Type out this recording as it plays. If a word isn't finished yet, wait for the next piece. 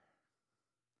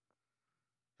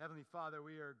Heavenly Father,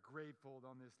 we are grateful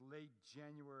on this late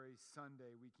January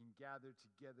Sunday we can gather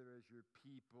together as your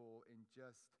people and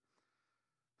just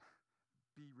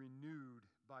be renewed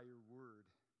by your word.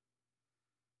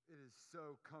 It is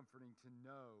so comforting to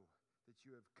know that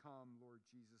you have come, Lord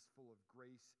Jesus, full of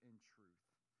grace and truth.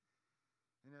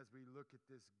 And as we look at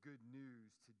this good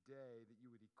news today, that you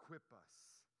would equip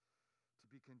us to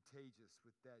be contagious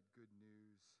with that good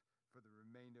news for the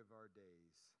remainder of our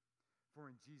days. For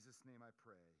in Jesus' name I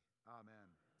pray.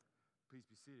 Amen. Please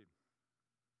be seated.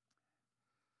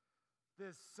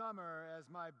 This summer,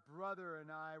 as my brother and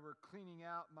I were cleaning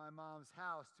out my mom's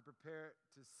house to prepare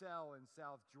to sell in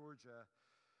South Georgia,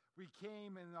 we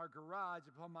came in our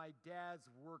garage upon my dad's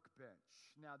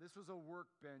workbench. Now, this was a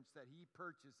workbench that he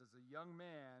purchased as a young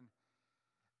man,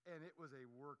 and it was a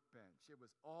workbench. It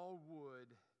was all wood,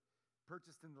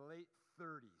 purchased in the late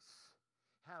 30s,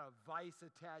 had a vise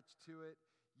attached to it.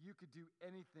 You could do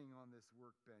anything on this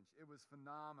workbench. It was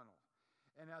phenomenal.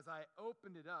 And as I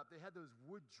opened it up, they had those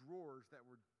wood drawers that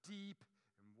were deep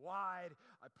and wide.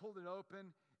 I pulled it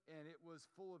open, and it was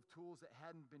full of tools that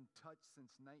hadn't been touched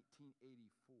since 1984.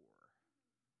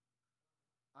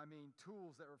 I mean,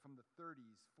 tools that were from the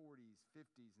 30s, 40s,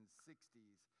 50s, and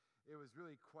 60s. It was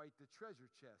really quite the treasure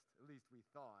chest, at least we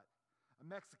thought. A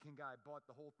Mexican guy bought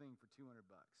the whole thing for $200.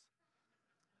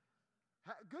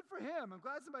 Good for him. I'm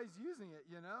glad somebody's using it,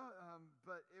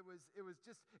 but it was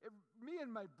just, me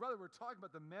and my brother were talking about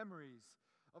the memories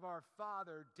of our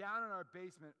father down in our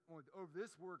basement over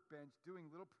this workbench doing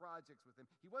little projects with him.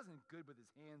 He wasn't good with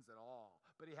his hands at all,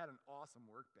 but he had an awesome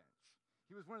workbench.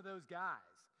 He was one of those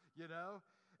guys,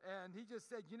 and he just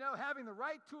said, having the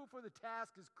right tool for the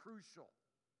task is crucial.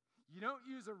 You don't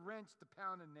use a wrench to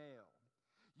pound a nail.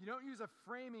 You don't use a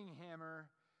framing hammer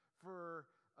for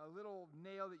a little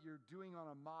nail that you're doing on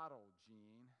a model,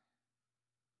 Gene.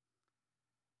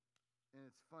 And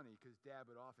it's funny because Dad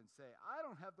would often say, I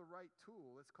don't have the right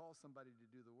tool. Let's call somebody to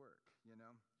do the work,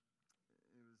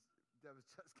 That was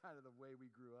just kind of the way we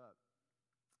grew up.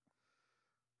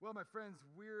 Well, my friends,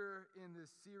 we're in this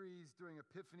series during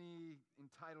Epiphany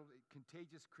entitled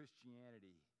Contagious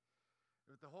Christianity,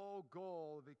 with the whole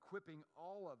goal of equipping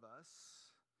all of us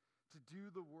to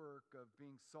do the work of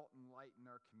being salt and light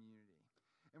in our community.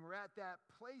 And we're at that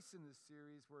place in this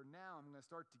series where now I'm going to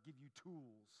start to give you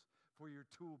tools for your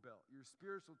tool belt, your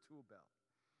spiritual tool belt.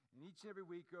 And each and every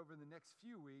week over the next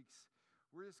few weeks,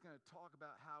 we're just going to talk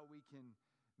about how we can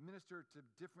minister to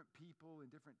different people in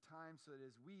different times so that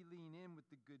as we lean in with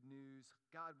the good news,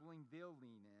 God willing, they'll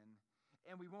lean in.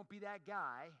 And we won't be that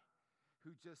guy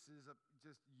who just is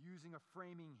just using a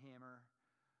framing hammer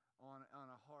on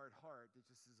a hard heart that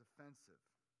just is offensive.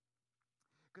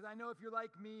 Because I know if you're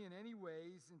like me in any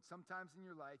ways, and sometimes in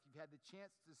your life, you've had the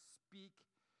chance to speak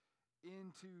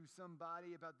into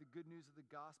somebody about the good news of the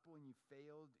gospel and you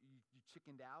failed, you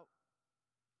chickened out,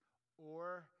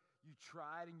 or you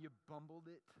tried and you bumbled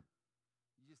it.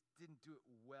 You just didn't do it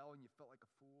well and you felt like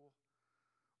a fool.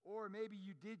 Or maybe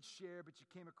you did share, but you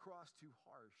came across too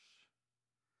harsh.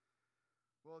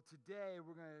 Well, today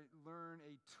we're going to learn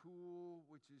a tool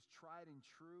which is tried and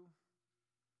true,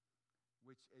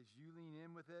 which as you lean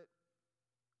in with it,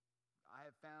 I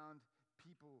have found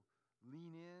people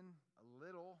lean in a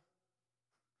little,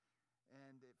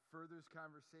 and it furthers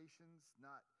conversations,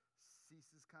 not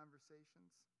ceases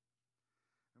conversations.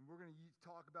 And we're going to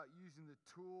talk about using the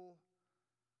tool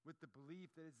with the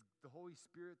belief that it's the Holy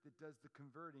Spirit that does the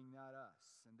converting, not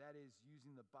us, and that is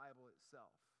using the Bible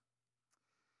itself.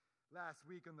 Last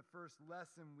week on the first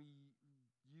lesson, we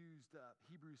used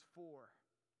Hebrews 4.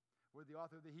 Where the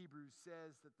author of the Hebrews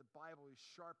says that the Bible is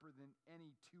sharper than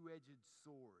any two-edged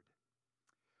sword.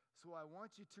 So I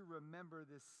want you to remember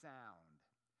this sound.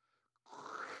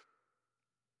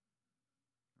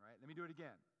 Right? Let me do it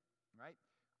again. Right?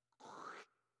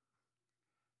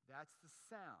 That's the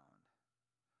sound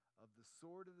of the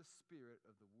sword of the Spirit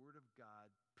of the Word of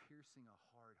God piercing a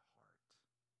hard heart.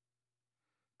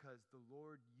 Because the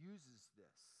Lord uses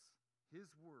this,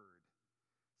 His Word,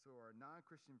 so our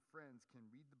non-Christian friends can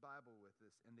read the Bible with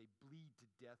us and they bleed to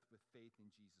death with faith in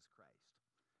Jesus Christ.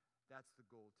 That's the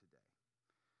goal today.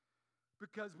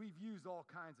 Because we've used all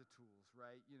kinds of tools,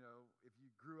 right? If you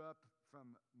grew up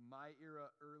from my era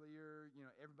earlier,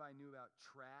 everybody knew about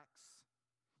tracts.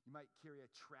 You might carry a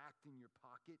tract in your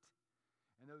pocket,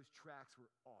 and those tracts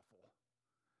were awful.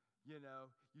 You'd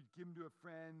give them to a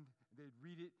friend, they'd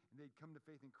read it, and they'd come to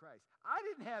faith in Christ. I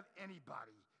didn't have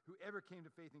anybody who ever came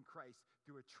to faith in Christ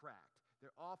through a tract.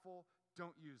 They're awful.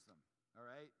 Don't use them, all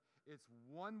right? It's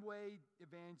one-way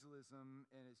evangelism,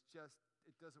 and it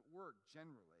doesn't work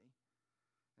generally.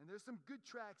 And there's some good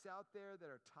tracts out there that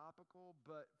are topical,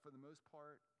 but for the most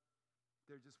part,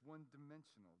 they're just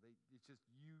one-dimensional. It's just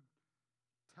you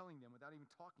telling them without even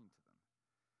talking to them.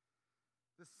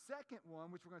 The second one,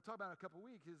 which we're going to talk about in a couple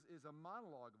weeks, is a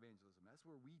monologue evangelism. That's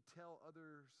where we tell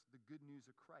others the good news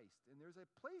of Christ. And there's a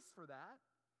place for that.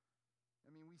 I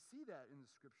mean, we see that in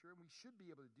the Scripture, and we should be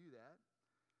able to do that.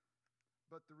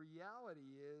 But the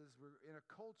reality is we're in a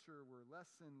culture where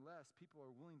less and less people are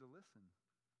willing to listen.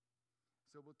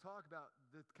 So we'll talk about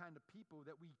the kind of people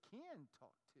that we can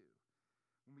talk to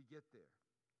when we get there.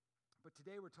 But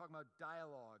today we're talking about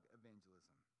dialogue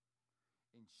evangelism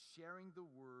and sharing the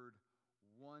word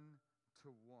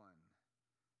one-to-one.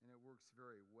 And it works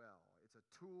very well. It's a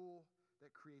tool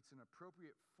that creates an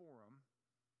appropriate forum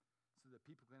so that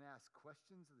people can ask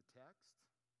questions of the text.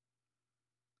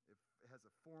 It has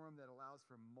a forum that allows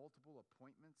for multiple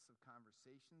appointments of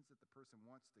conversations if the person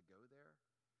wants to go there.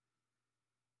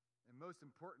 And most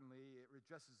importantly, it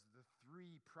addresses the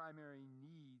three primary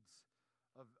needs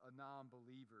of a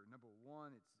non-believer. Number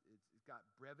one, it's got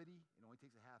brevity. It only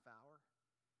takes a half hour.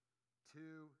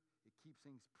 Two, it keeps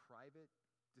things private.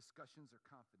 Discussions are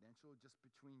confidential, just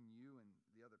between you and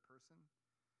the other person.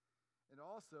 It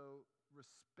also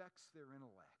respects their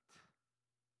intellect.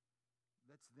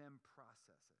 Lets them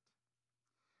process it.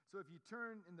 So if you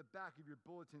turn in the back of your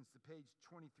bulletins to page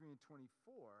 23 and 24,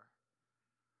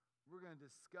 we're going to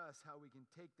discuss how we can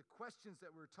take the questions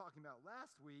that we were talking about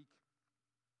last week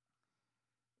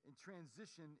and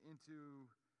transition into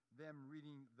them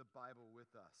reading the Bible with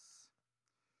us.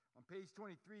 On page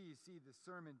 23, you see the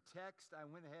sermon text. I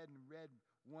went ahead and read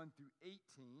 1 through 18.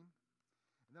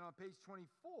 And then on page 24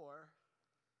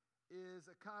 is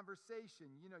a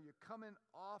conversation. You know, you're coming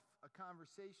off a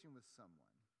conversation with someone.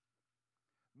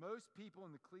 Most people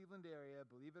in the Cleveland area,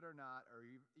 believe it or not,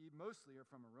 mostly are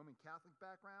from a Roman Catholic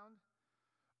background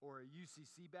or a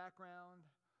UCC background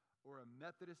or a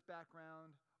Methodist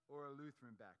background or a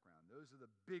Lutheran background. Those are the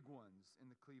big ones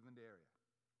in the Cleveland area.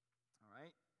 All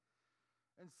right?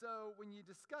 And so when you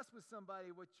discuss with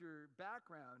somebody what your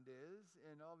background is,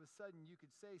 and all of a sudden you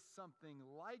could say something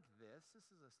like this is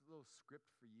a little script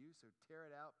for you, so tear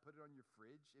it out, put it on your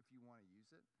fridge if you want to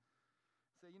use it.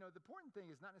 Say, you know, the important thing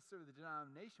is not necessarily the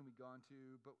denomination we go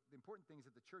into, but the important thing is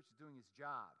that the church is doing its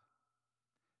job.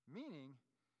 Meaning,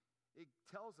 it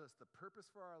tells us the purpose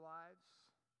for our lives,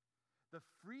 the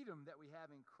freedom that we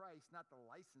have in Christ, not the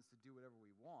license to do whatever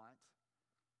we want.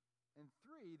 And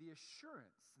three, the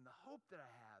assurance and the hope that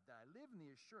I have, that I live in the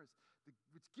assurance,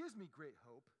 which gives me great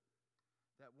hope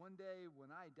that one day when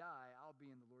I die, I'll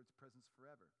be in the Lord's presence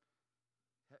forever.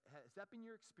 Has that been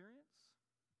your experience?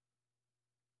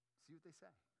 See what they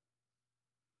say.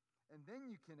 And then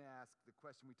you can ask the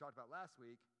question we talked about last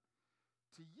week,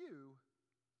 to you,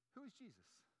 who is Jesus?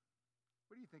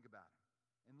 What do you think about him?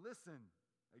 And listen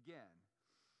again.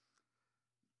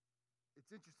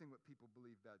 It's interesting what people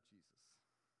believe about Jesus.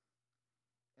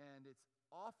 And it's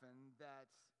often that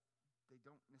they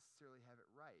don't necessarily have it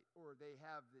right, or they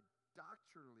have it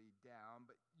doctrinally down,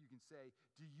 but you can say,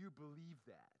 do you believe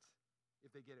that, if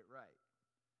they get it right?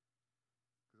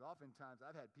 Because oftentimes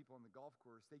I've had people on the golf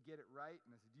course, they get it right,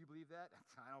 and I say, do you believe that?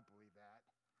 I don't believe that.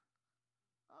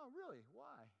 Oh, really?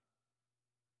 Why?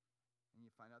 And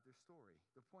you find out their story.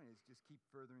 The point is just keep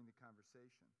furthering the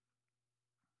conversation.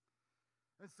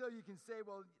 And so you can say,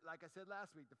 well, like I said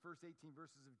last week, the first 18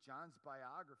 verses of John's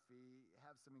biography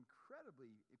have some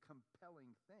incredibly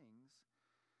compelling things.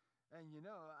 And, you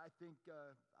know, I think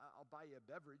I'll buy you a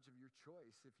beverage of your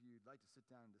choice if you'd like to sit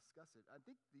down and discuss it. I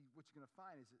think what you're going to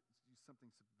find is it's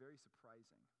something very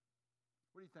surprising.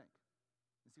 What do you think?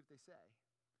 And see what they say.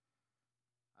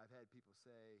 I've had people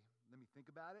say, let me think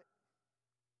about it.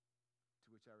 To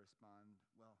which I respond,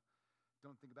 well,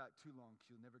 don't think about it too long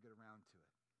because you'll never get around to it.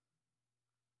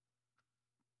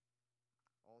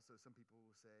 Also, some people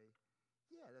will say,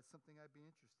 yeah, that's something I'd be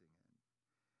interested in.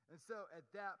 And so at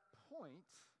that point,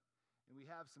 and we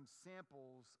have some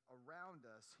samples around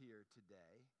us here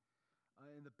today.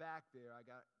 In the back there, I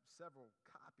got several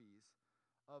copies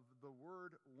of the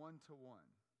word one-to-one.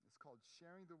 It's called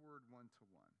Sharing the Word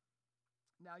One-to-One.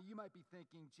 Now, you might be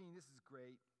thinking, Gene, this is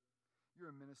great.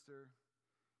 You're a minister.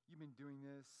 You've been doing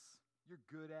this. You're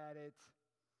good at it.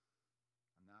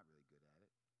 I'm not really good at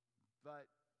it, but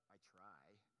I try.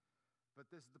 But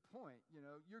this is the point. You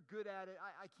know, you're good at it.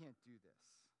 I can't do this.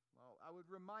 Well, I would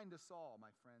remind us all,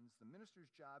 my friends, the minister's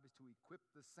job is to equip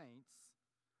the saints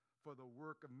for the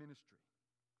work of ministry.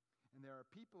 And there are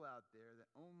people out there that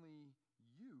only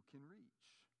you can reach.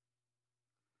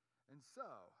 And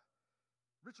so,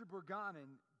 Richard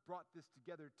Bourganin brought this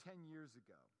together 10 years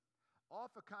ago,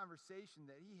 off a conversation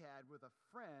that he had with a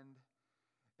friend,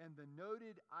 and the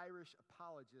noted Irish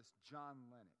apologist John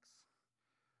Lennox.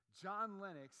 John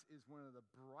Lennox is one of the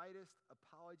brightest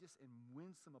apologists and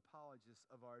winsome apologists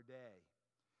of our day.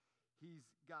 He's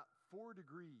got 4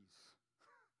 degrees,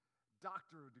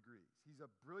 doctoral degrees. He's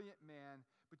a brilliant man,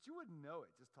 but you wouldn't know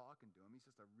it just talking to him. He's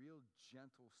just a real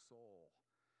gentle soul.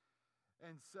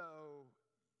 And so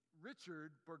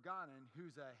Richard Borganen,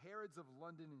 who's a Harrods of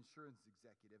London insurance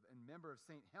executive and member of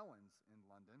St. Helens in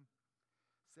London,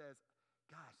 says,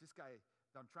 gosh, this guy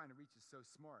that I'm trying to reach is so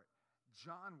smart.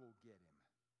 John will get him.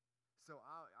 So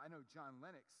I know John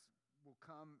Lennox will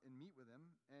come and meet with him.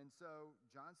 And so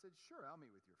John said, sure, I'll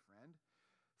meet with your friend.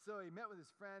 So he met with his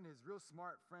friend. His real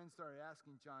smart friend started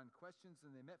asking John questions,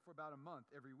 and they met for about a month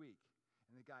every week.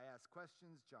 And the guy asked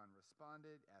questions, John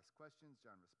responded, asked questions,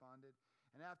 John responded.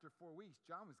 And after 4 weeks,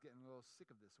 John was getting a little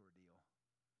sick of this ordeal.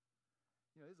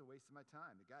 You know, this is a waste of my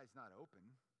time. The guy's not open,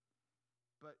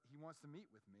 but he wants to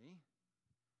meet with me.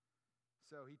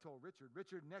 So he told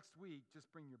Richard, next week,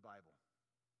 just bring your Bible.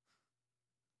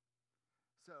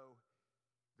 So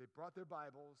they brought their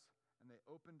Bibles, and they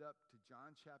opened up to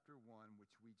John chapter 1,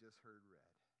 which we just heard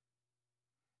read.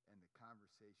 And the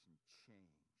conversation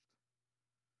changed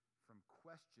from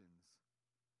questions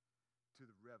to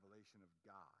the revelation of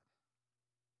God.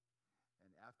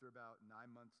 And after about 9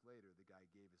 months later, the guy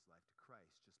gave his life to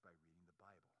Christ just by reading the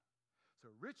Bible. So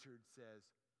Richard says,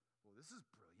 well, this is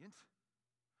brilliant.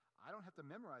 I don't have to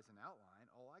memorize an outline.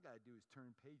 All I got to do is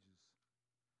turn pages,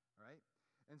 all right?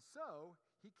 And so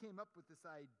he came up with this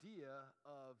idea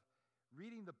of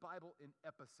reading the Bible in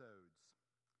episodes.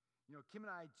 You know, Kim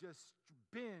and I just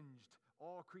binged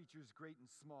All Creatures Great and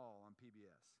Small on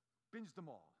PBS. Binged them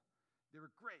all. They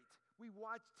were great. We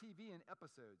watched TV in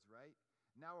episodes, right?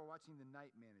 Now we're watching The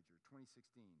Night Manager,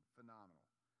 2016. Phenomenal.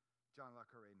 John le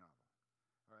Carré novel.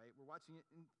 All right? We're watching it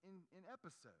in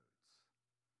episodes.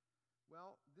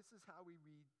 Well, this is how we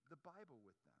read the Bible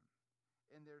with them.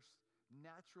 And there's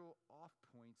natural off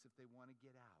points if they want to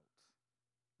get out.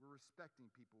 We're respecting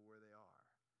people where they are.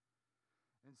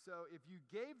 And so if you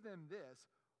gave them this,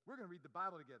 we're going to read the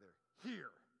Bible together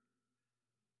here.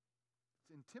 It's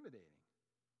intimidating,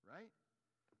 right?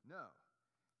 No.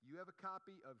 You have a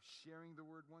copy of Sharing the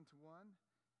Word One-to-One,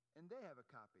 and they have a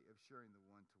copy of Sharing the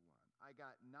One-to-One. I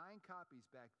got 9 copies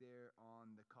back there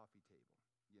on the coffee table,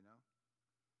 you know?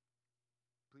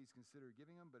 Please consider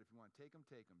giving them, but if you want to take them,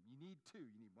 take them. You need 2.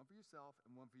 You need one for yourself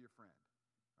and one for your friend,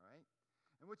 all right?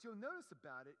 And what you'll notice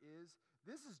about it is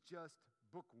this is just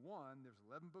book 1. There's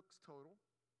 11 books total,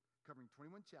 covering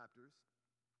 21 chapters.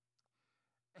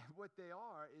 And what they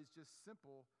are is just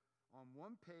simple. On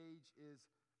one page is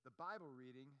the Bible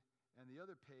reading, and the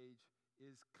other page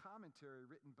is commentary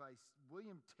written by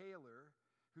William Taylor,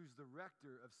 who's the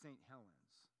rector of St.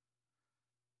 Helens.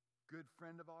 Good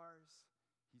friend of ours.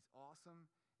 He's awesome.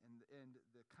 And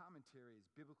the commentary is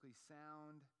biblically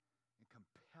sound and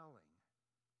compelling.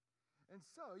 And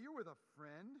so you're with a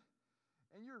friend,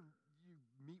 and you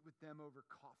meet with them over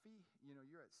coffee. You know,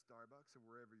 you're at Starbucks or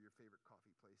wherever your favorite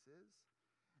coffee place is.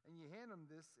 And you hand them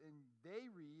this, and they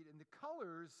read, and the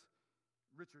colors,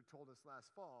 Richard told us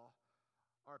last fall,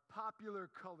 are popular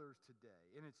colors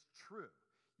today. And it's true.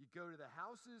 You go to the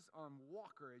houses on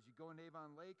Walker as you go in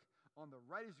Avon Lake. On the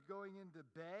right as you're going into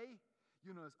Bay,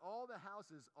 you notice all the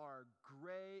houses are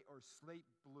gray or slate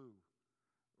blue,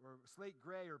 or slate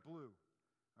gray or blue,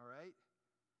 all right?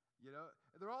 You know,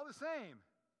 they're all the same.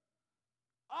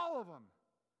 All of them,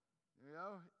 you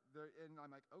know? And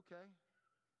I'm like, okay,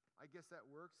 I guess that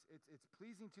works. It's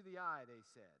pleasing to the eye, they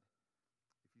said,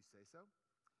 if you say so,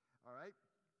 all right?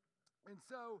 And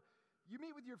so you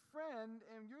meet with your friend,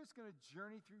 and you're just going to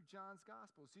journey through John's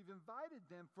Gospel. So you've invited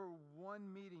them for one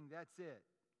meeting, that's it.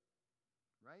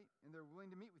 Right? And they're willing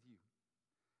to meet with you.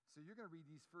 So you're going to read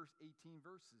these first 18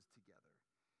 verses together.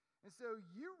 And so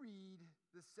you read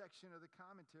the section of the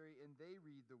commentary, and they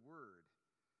read the word.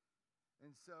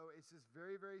 And so it's just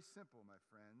very, very simple, my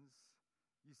friends.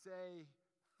 You say,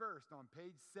 first, on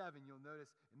page 7, you'll notice,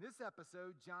 in this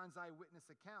episode, John's eyewitness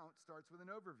account starts with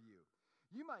an overview.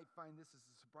 You might find this as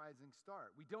a surprising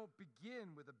start. We don't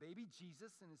begin with a baby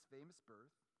Jesus and his famous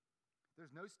birth. There's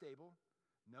no stable,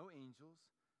 no angels,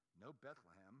 no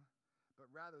Bethlehem,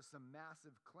 but rather some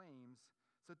massive claims.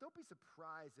 So don't be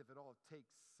surprised if it all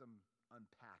takes some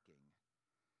unpacking.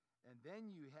 And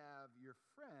then you have your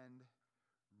friend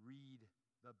read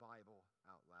the Bible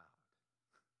out loud.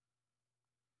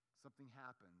 Something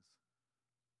happens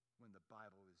when the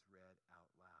Bible is read out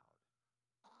loud.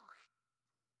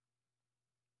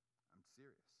 I'm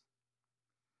serious.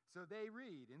 So they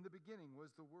read, in the beginning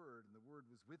was the Word, and the Word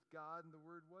was with God, and the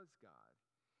Word was God.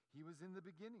 He was in the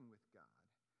beginning with God.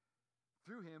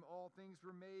 Through him all things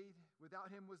were made. Without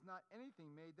him was not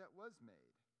anything made that was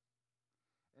made.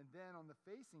 And then on the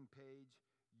facing page,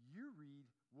 you read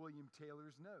William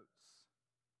Taylor's notes.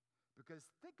 Because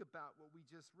think about what we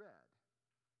just read.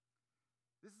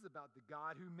 This is about the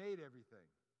God who made everything.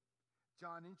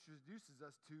 John introduces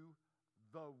us to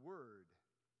the Word.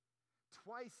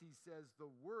 Twice he says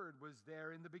the Word was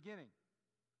there in the beginning.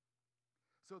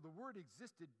 So the Word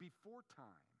existed before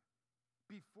time,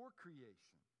 before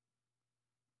creation,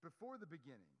 before the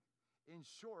beginning. In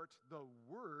short, the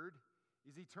Word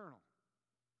is eternal.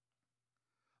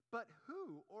 But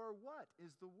who or what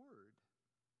is the Word?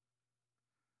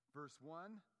 Verse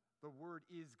 1, the Word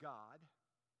is God.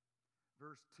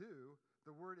 Verse 2,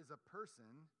 the Word is a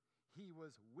person. He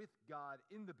was with God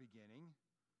in the beginning.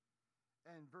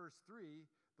 And verse 3,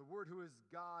 the Word who is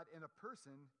God and a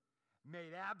person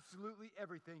made absolutely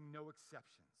everything, no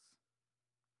exceptions.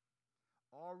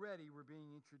 Already we're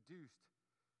being introduced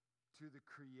to the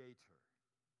Creator.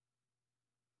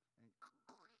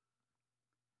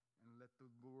 And let the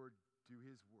Lord do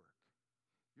his work.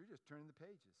 You're just turning the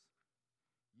pages.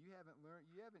 You haven't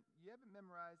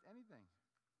memorized anything.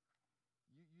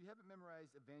 You haven't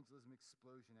memorized Evangelism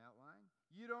Explosion outline.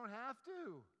 You don't have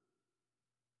to.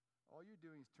 All you're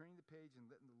doing is turning the page and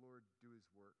letting the Lord do his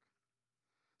work.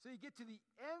 So you get to the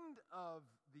end of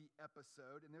the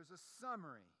episode, and there's a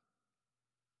summary.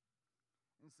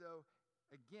 And so,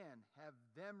 again, have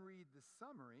them read the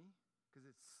summary, because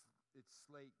it's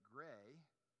slate gray.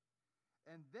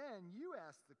 And then you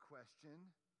ask the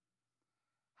question,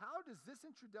 how does this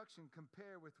introduction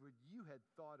compare with what you had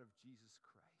thought of Jesus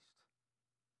Christ?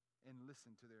 And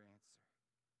listen to their answer.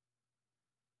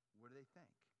 What do they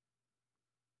think?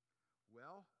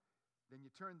 Well, then you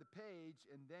turn the page,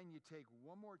 and then you take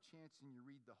one more chance and you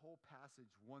read the whole passage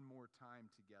one more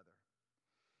time together.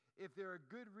 If they're a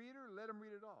good reader, let them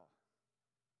read it all.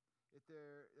 If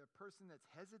they're a person that's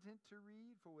hesitant to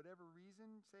read for whatever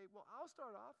reason, say, well, I'll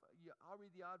start off. I'll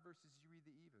read the odd verses, you read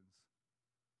the evens.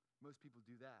 Most people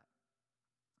do that.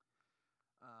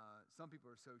 Some people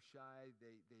are so shy,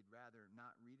 they'd rather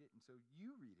not read it, and so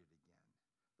you read it again.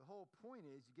 The whole point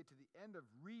is you get to the end of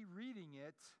rereading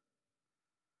it,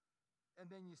 and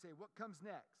then you say, what comes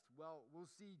next? Well, we'll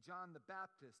see John the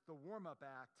Baptist, the warm-up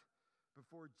act,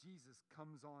 before Jesus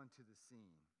comes onto the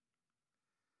scene.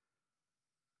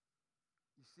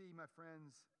 You see, my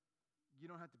friends, you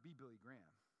don't have to be Billy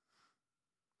Graham.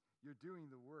 You're doing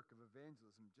the work of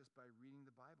evangelism just by reading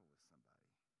the Bible with somebody.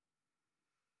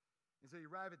 And so you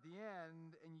arrive at the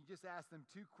end, and you just ask them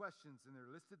two questions, and they're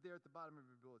listed there at the bottom of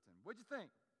your bulletin. What'd you think?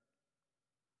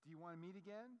 Do you want to meet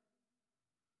again?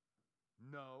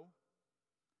 No.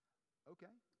 Okay.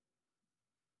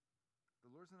 The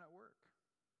Lord's not at work.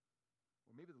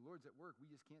 Or maybe the Lord's at work, we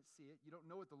just can't see it. You don't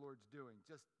know what the Lord's doing.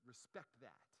 Just respect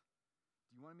that.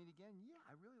 Do you want to meet again? Yeah,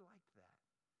 I really liked that.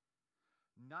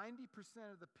 90%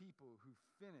 of the people who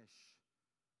finish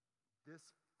this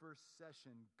first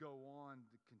session go on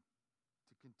to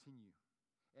continue.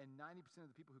 And 90%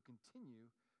 of the people who continue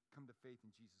come to faith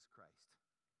in Jesus Christ.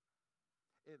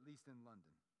 At least in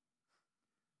London.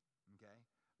 Okay?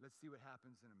 Let's see what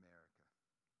happens in America.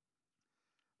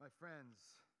 My friends,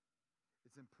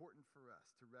 it's important for us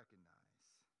to recognize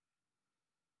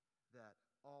that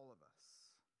all of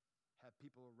us have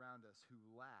people around us who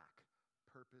lack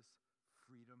purpose,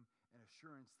 freedom, and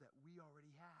assurance that we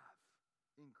already have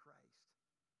in Christ.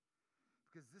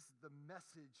 Because this is the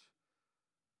message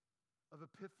of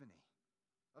Epiphany,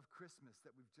 of Christmas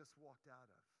that we've just walked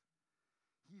out of.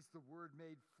 He's the Word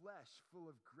made flesh, full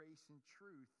of grace and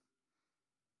truth.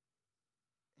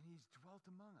 And he's dwelt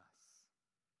among us.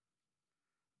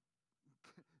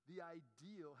 The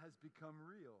ideal has become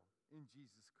real in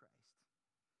Jesus Christ.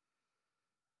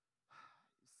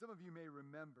 Some of you may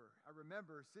remember, I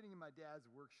remember sitting in my dad's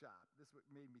workshop. This is what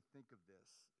made me think of this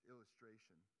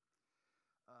illustration.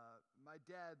 My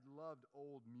dad loved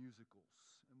old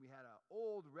musicals, and we had an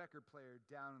old record player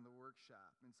down in the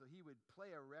workshop, and so he would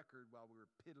play a record while we were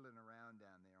piddling around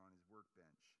down there on his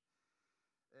workbench.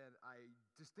 And I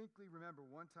distinctly remember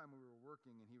one time we were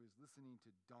working, and he was listening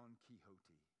to Don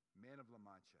Quixote, Man of La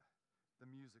Mancha, the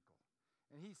musical.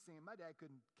 And he's singing. My dad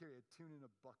couldn't carry a tune in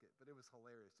a bucket, but it was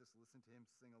hilarious just to listen to him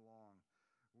sing along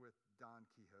with Don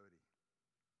Quixote.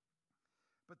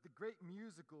 But the great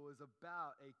musical is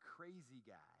about a crazy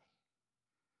guy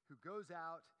who goes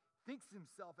out, thinks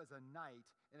himself as a knight,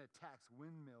 and attacks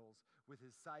windmills with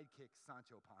his sidekick,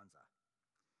 Sancho Panza.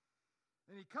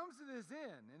 And he comes to this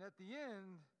inn, and at the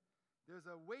end, there's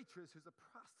a waitress who's a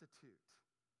prostitute.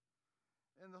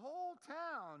 And the whole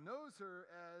town knows her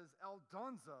as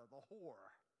Aldonza, the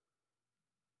whore.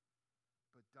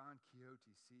 But Don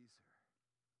Quixote sees her,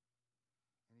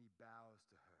 and he bows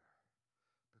to her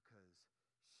because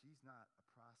she's not a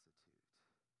prostitute.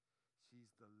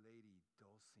 She's the lady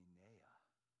Dulcinea.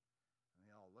 And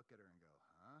they all look at her and go,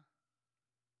 huh?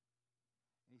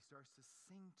 And he starts to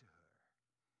sing to her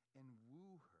and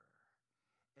woo her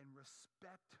and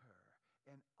respect her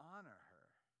and honor her.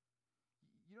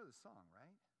 You know the song,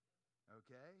 right?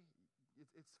 Okay?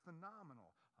 It's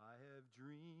phenomenal. I have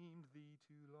dreamed thee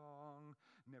too long,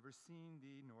 never seen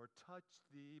thee nor touched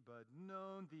thee, but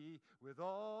known thee with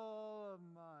all of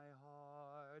my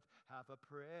heart. Half a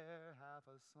prayer, half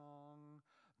a song.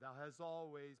 Thou hast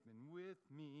always been with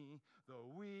me,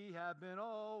 though we have been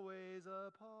always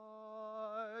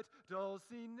apart.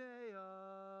 Dulcinea,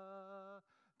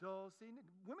 Dulcinea.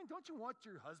 Women, don't you want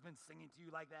your husband singing to you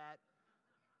like that?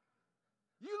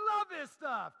 You love this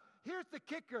stuff. Here's the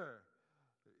kicker.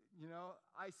 You know,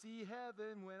 I see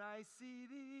heaven when I see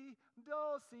thee,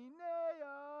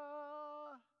 Dulcinea.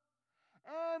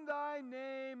 And thy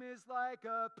name is like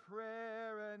a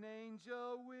prayer an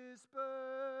angel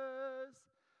whispers.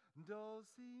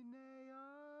 Dulcinea,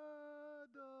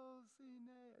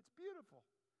 Dulcinea. It's beautiful.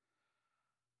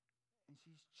 And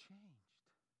she's changed.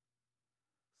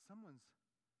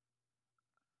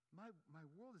 My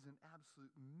world is an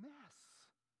absolute mess.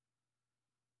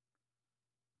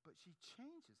 But she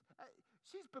changes.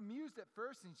 She's bemused at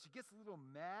first, and she gets a little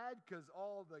mad because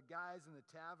all the guys in the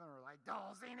tavern are like,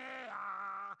 Dulcinea,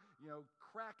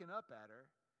 cracking up at her.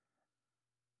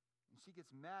 And she gets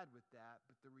mad with that,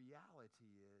 but the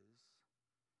reality is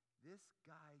this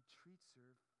guy treats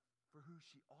her for who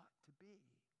she ought to be,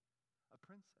 a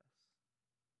princess.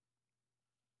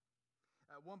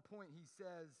 At one point, he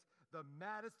says, the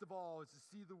maddest of all is to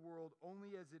see the world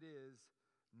only as it is,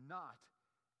 not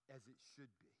as it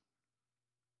should be.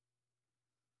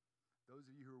 Those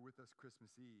of you who were with us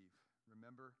Christmas Eve,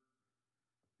 remember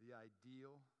the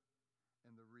ideal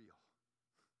and the real.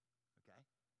 Okay?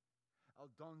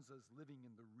 Aldonza's living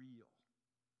in the real.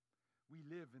 We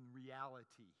live in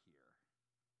reality here.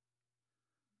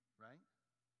 Right?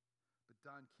 But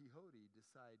Don Quixote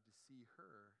decided to see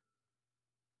her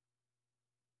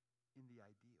in the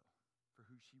ideal for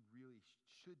who she really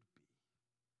should be,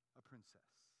 a princess,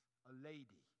 a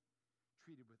lady,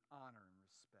 treated with honor and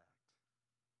respect.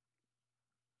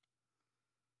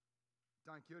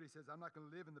 Don Quixote says, I'm not going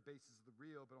to live on the basis of the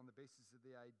real, but on the basis of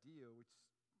the ideal, which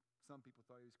some people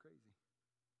thought he was crazy.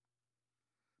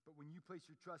 But when you place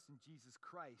your trust in Jesus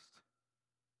Christ,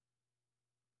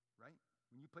 right?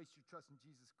 When you place your trust in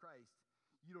Jesus Christ,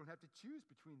 you don't have to choose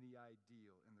between the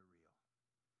ideal and the real.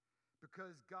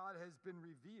 Because God has been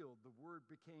revealed, the Word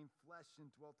became flesh and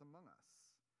dwelt among us.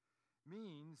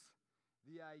 Means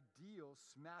the ideal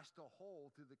smashed a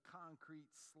hole through the concrete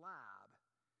slab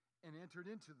and entered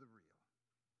into the real.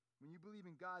 When you believe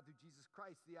in God through Jesus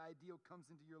Christ, the ideal comes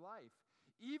into your life.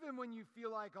 Even when you feel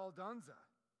like Aldonza,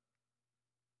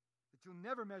 that you'll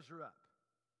never measure up.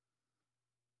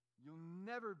 You'll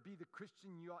never be the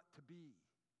Christian you ought to be.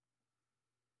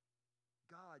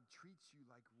 God treats you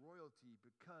like royalty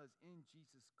because in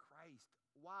Jesus Christ,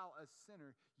 while a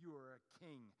sinner, you are a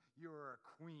king, you are a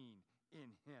queen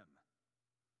in him.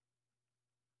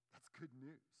 That's good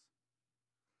news.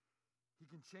 He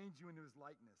can change you into his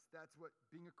likeness. That's what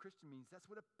being a Christian means. That's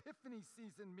what Epiphany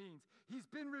season means. He's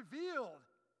been revealed.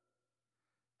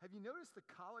 Have you noticed the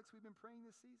collects we've been praying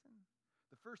this season?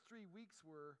 The first 3 weeks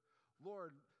were,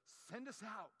 Lord, send us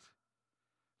out.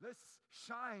 Let's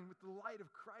shine with the light of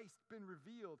Christ been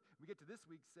revealed. We get to this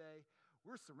week, say,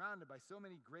 we're surrounded by so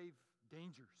many grave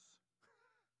dangers.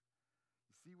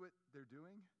 You see what they're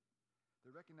doing?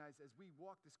 They recognize as we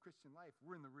walk this Christian life,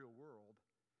 we're in the real world.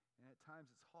 And at times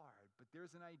it's hard, but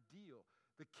there's an ideal.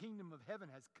 The kingdom of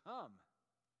heaven has come.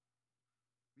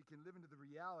 We can live into the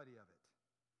reality of it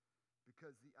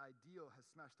because the ideal has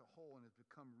smashed a hole and has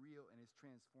become real and is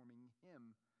transforming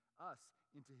us,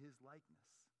 into his likeness.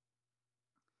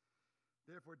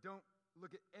 Therefore, don't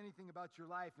look at anything about your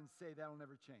life and say that'll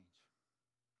never change.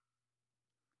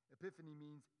 Epiphany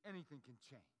means anything can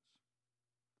change.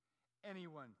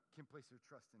 Anyone can place their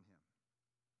trust in him.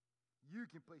 You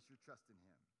can place your trust in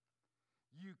him.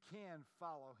 You can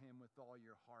follow him with all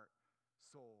your heart,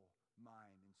 soul,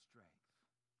 mind, and strength.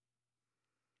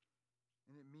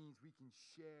 And it means we can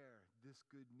share this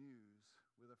good news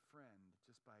with a friend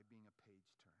just by being a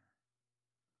page turner.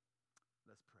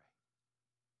 Let's pray.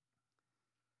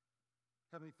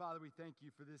 Heavenly Father, we thank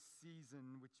you for this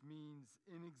season, which means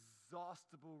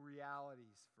inexhaustible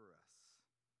realities for us.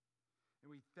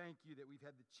 And we thank you that we've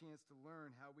had the chance to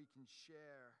learn how we can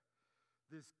share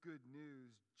this good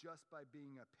news just by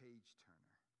being a page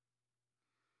turner.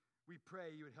 We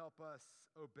pray you would help us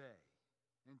obey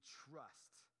and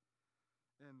trust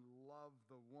and love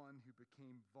the one who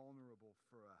became vulnerable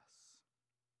for us.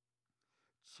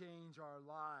 Change our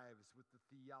lives with the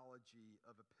theology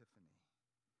of Epiphany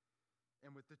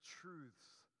and with the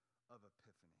truths of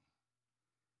Epiphany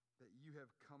that you have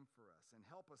come for us. And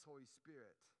help us, Holy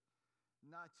Spirit,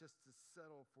 not just to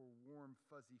settle for warm,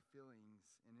 fuzzy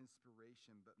feelings and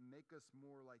inspiration, but make us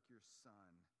more like your Son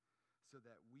so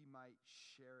that we might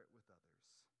share it with others.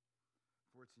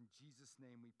 For it's in Jesus'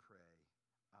 name we pray.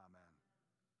 Amen.